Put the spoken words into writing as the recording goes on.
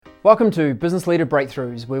Welcome to Business Leader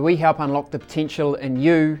Breakthroughs, where we help unlock the potential in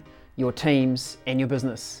you, your teams, and your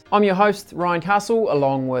business. I'm your host, Ryan Castle,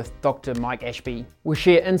 along with Dr. Mike Ashby. We'll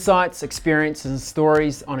share insights, experiences, and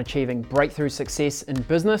stories on achieving breakthrough success in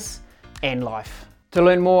business and life. To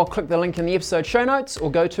learn more, click the link in the episode show notes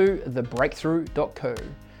or go to thebreakthrough.co.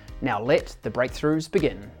 Now let the breakthroughs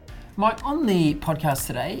begin. Mike, on the podcast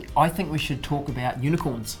today, I think we should talk about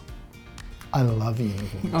unicorns. I love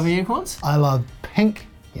unicorns. Love unicorns? I love pink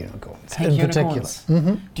unicorns Pink in unicorns.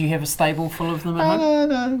 particular. Do you have a stable full of them at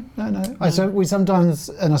home? No. We sometimes,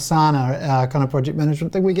 in Asana, our kind of project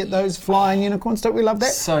management thing, we get those flying unicorns. Don't we love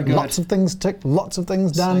that? So good. Lots of things ticked, lots of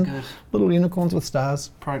things done. So good. Little unicorns with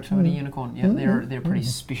stars. Productivity unicorn. Yeah, they're a pretty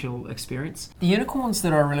special experience. The unicorns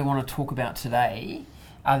that I really want to talk about today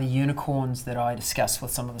are the unicorns that I discuss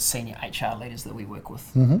with some of the senior HR leaders that we work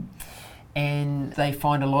with. And they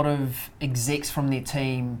find a lot of execs from their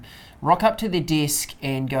team rock up to their desk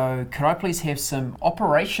and go, could I please have some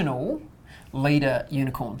operational leader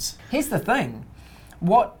unicorns? Here's the thing.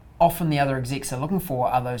 What often the other execs are looking for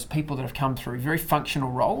are those people that have come through very functional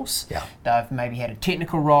roles. Yeah. They've maybe had a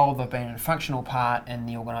technical role, they've been in a functional part in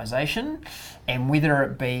the organisation, and whether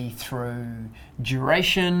it be through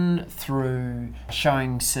duration, through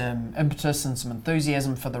showing some impetus and some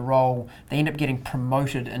enthusiasm for the role, they end up getting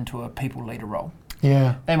promoted into a people leader role.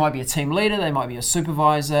 Yeah. They might be a team leader, they might be a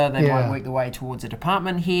supervisor, they might work their way towards a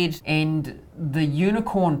department head, and the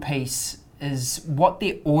unicorn piece is what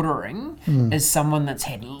they're ordering is someone that's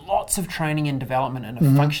had lots of training and development in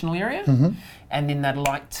a functional area, and then they'd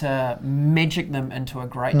like to magic them into a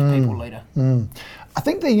great people leader. I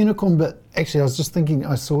think the unicorn bit, actually I was just thinking,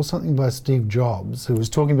 I saw something by Steve Jobs who was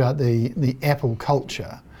talking about the Apple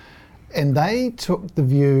culture, and they took the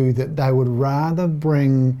view that they would rather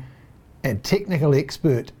bring a technical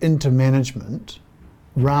expert into management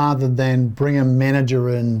rather than bring a manager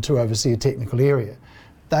in to oversee a technical area.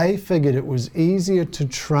 They figured it was easier to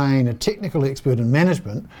train a technical expert in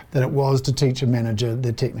management than it was to teach a manager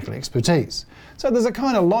their technical expertise. So there's a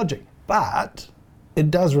kind of logic, but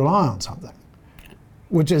it does rely on something,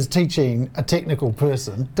 which is teaching a technical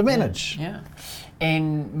person to manage. Yeah.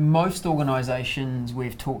 And most organisations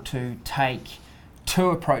we've talked to take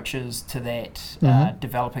two approaches to that,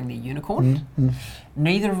 developing their unicorn,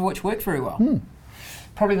 neither of which work very well.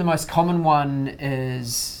 Probably the most common one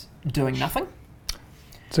is doing nothing.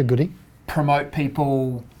 It's a goodie. Promote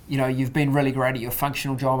people, you know, you've been really great at your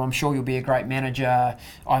functional job, I'm sure you'll be a great manager.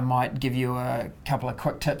 I might give you a couple of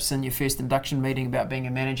quick tips in your first induction meeting about being a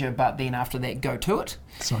manager, but then after that, go to it.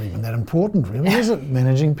 It's not even that important, really, is it?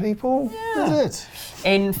 Managing people? Yeah. Is it?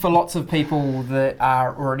 And for lots of people that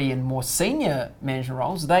are already in more senior management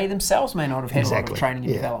roles, they themselves may not have had a lot of training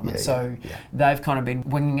and development. So they've kind of been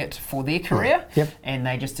winging it for their career, and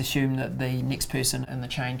they just assume that the next person in the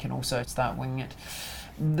chain can also start winging it.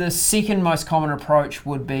 The second most common approach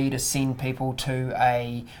would be to send people to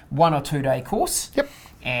a 1 or 2 day course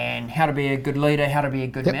and how to be a good leader, how to be a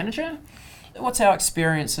good manager. What's our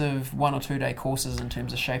experience of 1 or 2 day courses in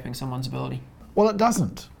terms of shaping someone's ability? Well, it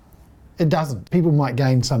doesn't. It doesn't. People might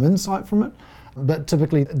gain some insight from it, but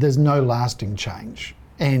typically there's no lasting change.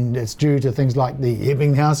 And it's due to things like the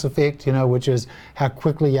Ebbinghaus effect, you know, which is how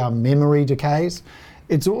quickly our memory decays.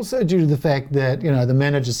 It's also due to the fact that, you know, the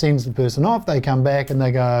manager sends the person off, they come back and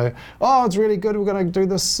they go, oh, it's really good, we're going to do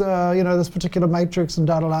this, this particular matrix and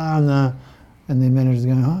and the manager's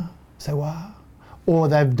going, oh, so what? Or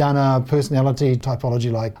they've done a personality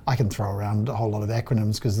typology, like I can throw around a whole lot of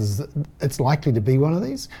acronyms because it's likely to be one of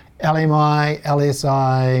these. LMI,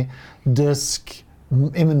 LSI, DISC,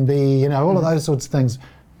 M&B, you know, all of those sorts of things.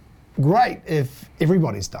 Great if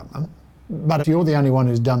everybody's done them. But if you're the only one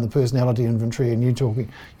who's done the personality inventory and you're talking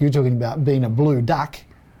about being a blue duck,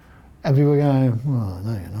 and people are going, oh,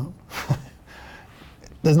 no, you're not.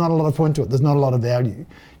 There's not a lot of point to it. There's not a lot of value.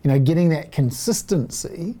 You know, getting that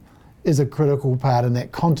consistency is a critical part in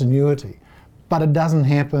that continuity, but it doesn't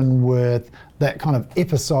happen with that kind of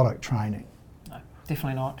episodic training.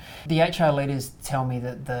 Definitely not. The HR leaders tell me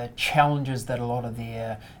that the challenges that a lot of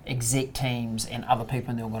their exec teams and other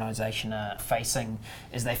people in the organisation are facing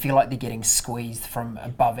is they feel like they're getting squeezed from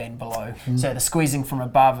above and below. So the squeezing from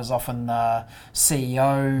above is often the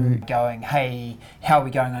CEO going, hey, how are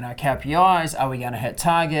we going on our KPIs? Are we going to hit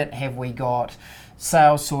target? Have we got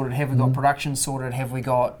sales sorted? Have we got production sorted? Have we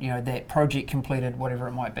got, you know, that project completed, whatever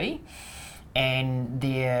it might be? And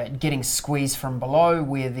they're getting squeezed from below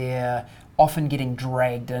where they're often getting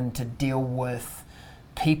dragged in to deal with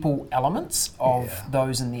people elements of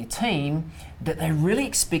those in their team that they really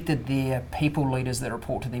expected their people leaders that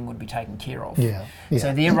report to them would be taken care of.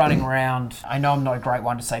 So they're running around, I know I'm not a great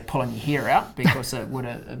one to say pulling your hair out, because it would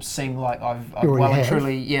have seemed like I've well and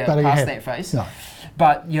truly passed that phase. No.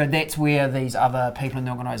 But that's where these other people in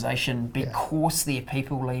the organisation, because their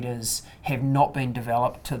people leaders have not been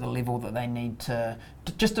developed to the level that they need to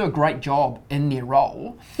just do a great job in their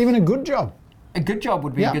role. Even a good job. A good job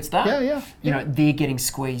would be a good start. You know, they're getting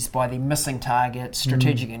squeezed by the missing targets,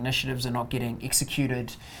 strategic initiatives are not getting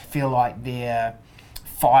executed, feel like they're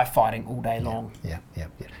firefighting all day long.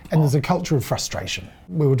 And there's a culture of frustration.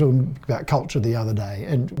 We were talking about culture the other day,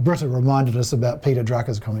 and Britta reminded us about Peter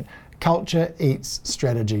Drucker's comment, culture eats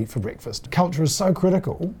strategy for breakfast. Culture is so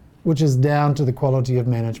critical, which is down to the quality of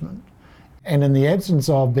management. And in the absence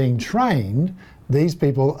of being trained, these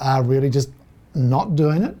people are really just not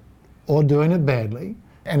doing it, or doing it badly,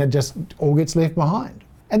 and it just all gets left behind.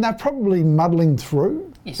 And they're probably muddling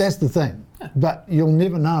through. That's the thing. But you'll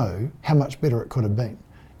never know how much better it could have been.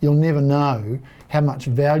 You'll never know how much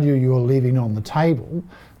value you're leaving on the table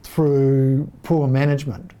through poor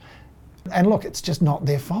management. And look, it's just not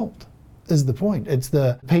their fault, is the point. It's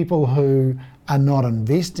the people who are not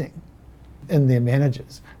investing in their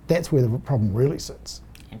managers. That's where the problem really sits.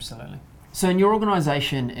 Absolutely. So in your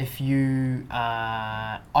organisation, if you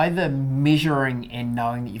are either measuring and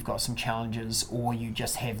knowing that you've got some challenges, or you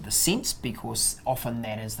just have the sense, because often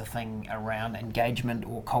that is the thing around engagement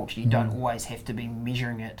or culture, you don't always have to be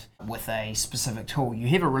measuring it with a specific tool. You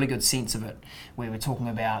have a really good sense of it. We were talking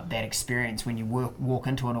about that experience when you walk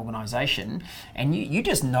into an organisation and you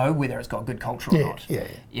just know whether it's got good culture or not.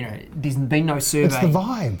 You know, there's been no survey. It's the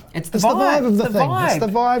vibe. It's the vibe of the thing. Vibe. It's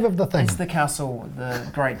the vibe of the thing. It's the Castle, the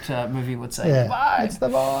great movie would say. It's the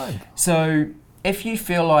vibe. So if you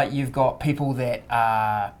feel like you've got people that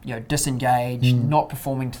are disengaged, not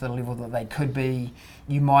performing to the level that they could be,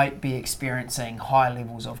 you might be experiencing high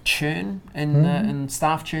levels of churn in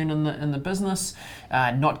staff churn in the business,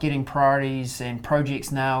 not getting priorities and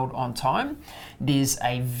projects nailed on time. There's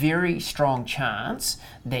a very strong chance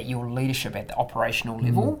that your leadership at the operational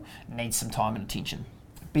level needs some time and attention,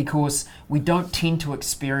 because we don't tend to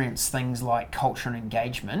experience things like culture and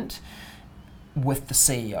engagement with the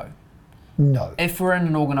CEO. No. If we're in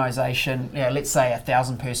an organisation, let's say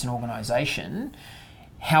 1,000-person organisation,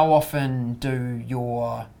 how often do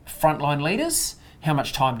your frontline leaders, how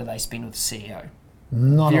much time do they spend with the CEO?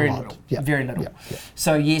 Not very a lot. Little. Very little.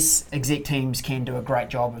 So yes, exec teams can do a great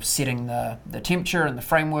job of setting the temperature and the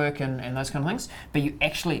framework and those kind of things, but you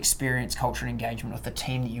actually experience culture and engagement with the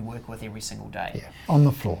team that you work with every single day. On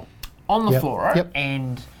the floor. On the floor, right?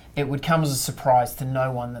 And it would come as a surprise to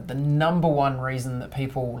no one that the number one reason that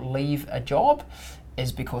people leave a job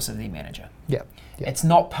is because of their manager. It's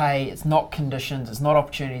not pay, it's not conditions, it's not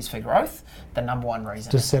opportunities for growth. The number one reason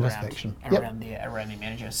is dissatisfaction around their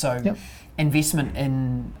manager. So investment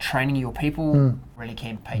in training your people really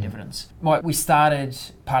can pay dividends. Mike, we started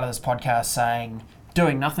part of this podcast saying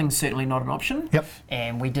doing nothing's certainly not an option.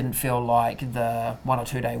 And we didn't feel like the 1 or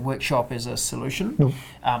 2 day workshop is a solution.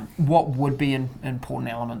 What would be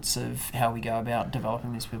important elements of how we go about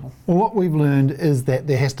developing these people? Well, what we've learned is that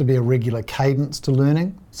there has to be a regular cadence to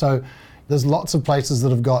learning. So there's lots of places that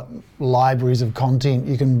have got libraries of content.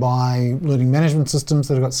 You can buy learning management systems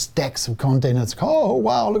that have got stacks of content. It's oh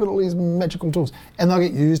wow, look at all these magical tools. And they'll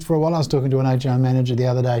get used for a while. I was talking to an HR manager the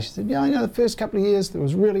other day. She said, the first couple of years there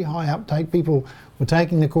was really high uptake. People were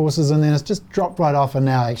taking the courses, and then it's just dropped right off, and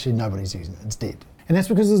now actually nobody's using it. It's dead. And that's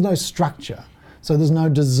because there's no structure. So there's no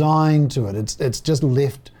design to it. It's just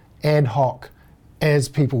left ad hoc as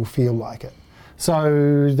people feel like it.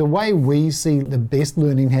 So the way we see the best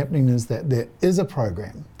learning happening is that there is a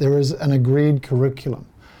program, there is an agreed curriculum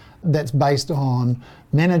that's based on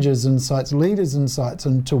managers' insights, leaders' insights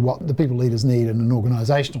into what the people leaders need in an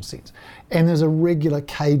organisational sense. And there's a regular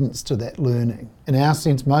cadence to that learning. In our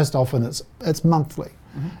sense, most often it's monthly.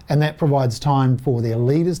 And that provides time for their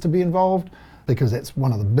leaders to be involved, because that's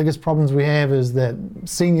one of the biggest problems we have, is that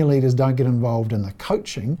senior leaders don't get involved in the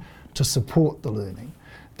coaching to support the learning.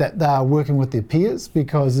 That they are working with their peers,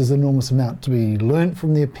 because there's an enormous amount to be learnt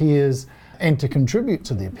from their peers and to contribute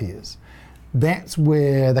to their peers. That's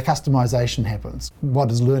where the customisation happens. What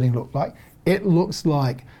does learning look like? It looks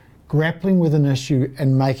like grappling with an issue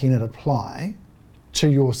and making it apply to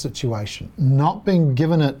your situation. Not being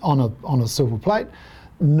given it on a silver plate,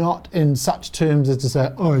 not in such terms as to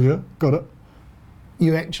say, oh yeah, got it.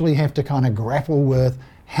 You actually have to kind of grapple with,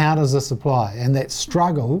 how does this apply? And that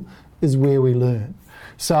struggle is where we learn.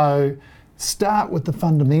 So start with the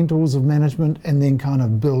fundamentals of management and then kind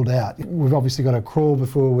of build out. We've obviously got to crawl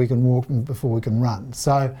before we can walk and before we can run.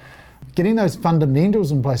 So getting those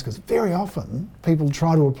fundamentals in place, because very often people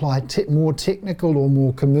try to apply more technical or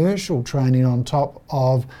more commercial training on top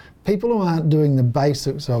of people who aren't doing the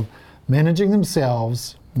basics of managing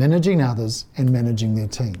themselves, managing others, and managing their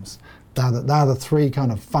teams. They're the three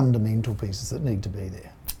kind of fundamental pieces that need to be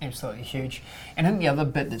there. Absolutely huge. And I think the other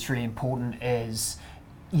bit that's really important is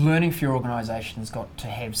learning for your organisation's got to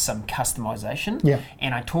have some customisation. Yeah.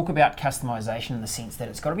 And I talk about customisation in the sense that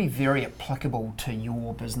it's got to be very applicable to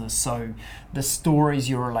your business. So the stories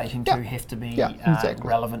you're relating to have to be exactly.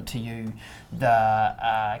 relevant to you.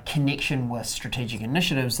 The connection with strategic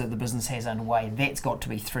initiatives that the business has underway, that's got to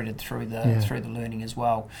be threaded through the learning as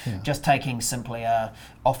well. Yeah. Just taking simply a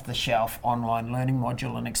off-the-shelf online learning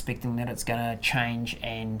module and expecting that it's going to change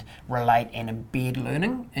and relate and embed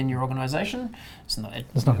learning in your organisation, it's not going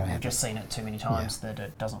to happen. We've just seen it too many times that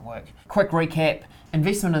it doesn't work. Quick recap,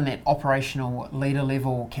 investment in that operational leader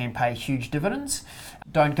level can pay huge dividends.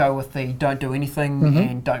 Don't go with the don't do anything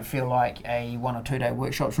and don't feel like a 1 or 2 day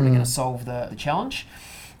workshop's really going to solve the challenge.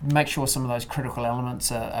 Make sure some of those critical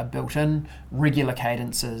elements are built in, regular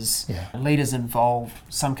cadences, leaders involved,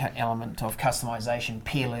 some element of customisation,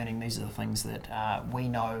 peer learning. These are the things that we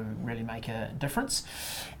know really make a difference.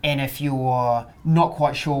 And if you're not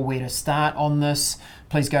quite sure where to start on this,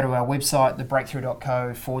 please go to our website,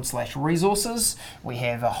 thebreakthrough.co/resources. We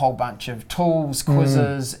have a whole bunch of tools,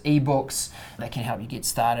 quizzes, ebooks that can help you get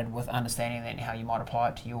started with understanding that and how you might apply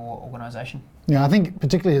it to your organisation. Yeah, I think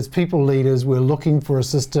particularly as people leaders, we're looking for a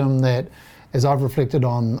system that, as I've reflected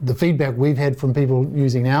on the feedback we've had from people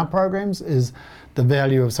using our programs, is the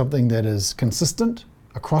value of something that is consistent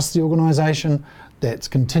across the organisation, that's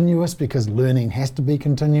continuous because learning has to be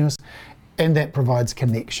continuous, and that provides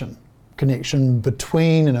connection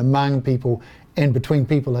between and among people and between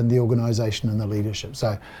people and the organisation and the leadership.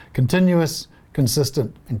 So continuous,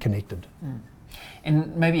 consistent and connected.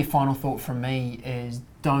 And maybe a final thought from me is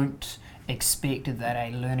don't expect that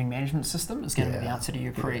a learning management system is going to be the answer to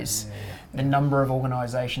your queries. The number of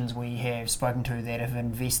organisations we have spoken to that have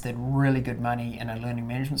invested really good money in a learning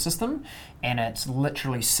management system, and it's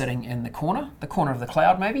literally sitting in the corner of the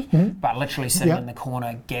cloud maybe, but literally sitting in the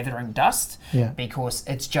corner gathering dust because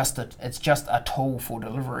it's just a tool for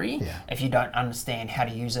delivery. If you don't understand how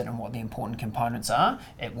to use it and what the important components are,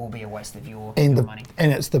 it will be a waste of your money.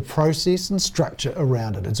 And it's the process and structure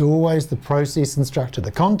around it. It's always the process and structure.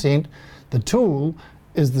 The content, the tool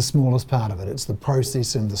is the smallest part of it. It's the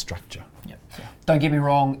process and the structure. Don't get me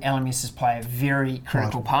wrong, LMSs play a very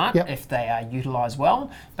critical part if they are utilised well,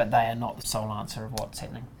 but they are not the sole answer of what's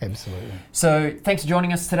happening. Absolutely. So thanks for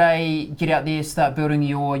joining us today. Get out there, start building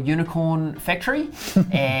your unicorn factory.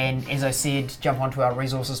 And as I said, jump onto our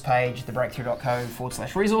resources page,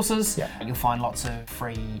 thebreakthrough.co/resources. You'll find lots of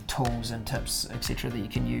free tools and tips, etc. that you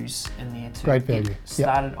can use in there to get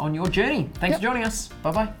started on your journey. Thanks for joining us.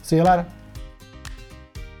 Bye-bye. See you later.